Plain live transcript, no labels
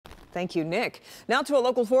Thank you, Nick. Now to a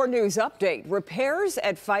Local 4 News update. Repairs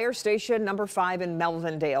at Fire Station number 5 in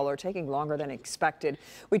Melvindale are taking longer than expected.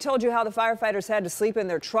 We told you how the firefighters had to sleep in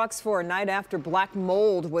their trucks for a night after black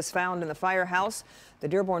mold was found in the firehouse. The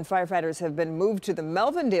Dearborn firefighters have been moved to the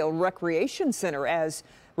Melvindale Recreation Center as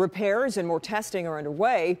repairs and more testing are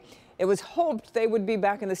underway. It was hoped they would be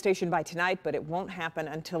back in the station by tonight, but it won't happen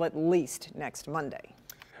until at least next Monday.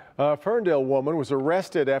 A Ferndale woman was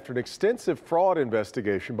arrested after an extensive fraud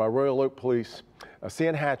investigation by Royal Oak Police.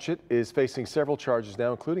 Sian Hatchett is facing several charges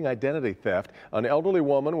now, including identity theft. An elderly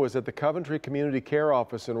woman was at the Coventry Community Care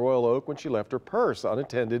Office in Royal Oak when she left her purse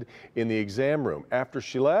unattended in the exam room. After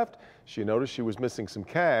she left, she noticed she was missing some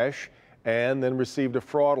cash and then received a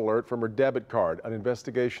fraud alert from her debit card. An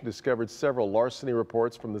investigation discovered several larceny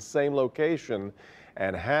reports from the same location,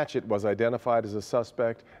 and Hatchett was identified as a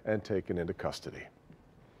suspect and taken into custody.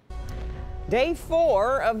 Day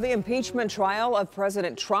 4 of the impeachment trial of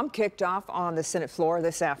President Trump kicked off on the Senate floor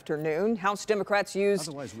this afternoon. House Democrats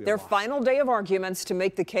used their final day of arguments to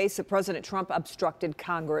make the case that President Trump obstructed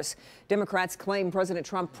Congress. Democrats claim President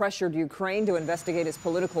Trump pressured Ukraine to investigate his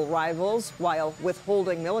political rivals while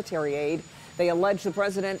withholding military aid. They allege the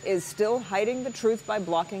president is still hiding the truth by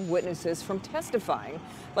blocking witnesses from testifying.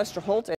 Lester Holt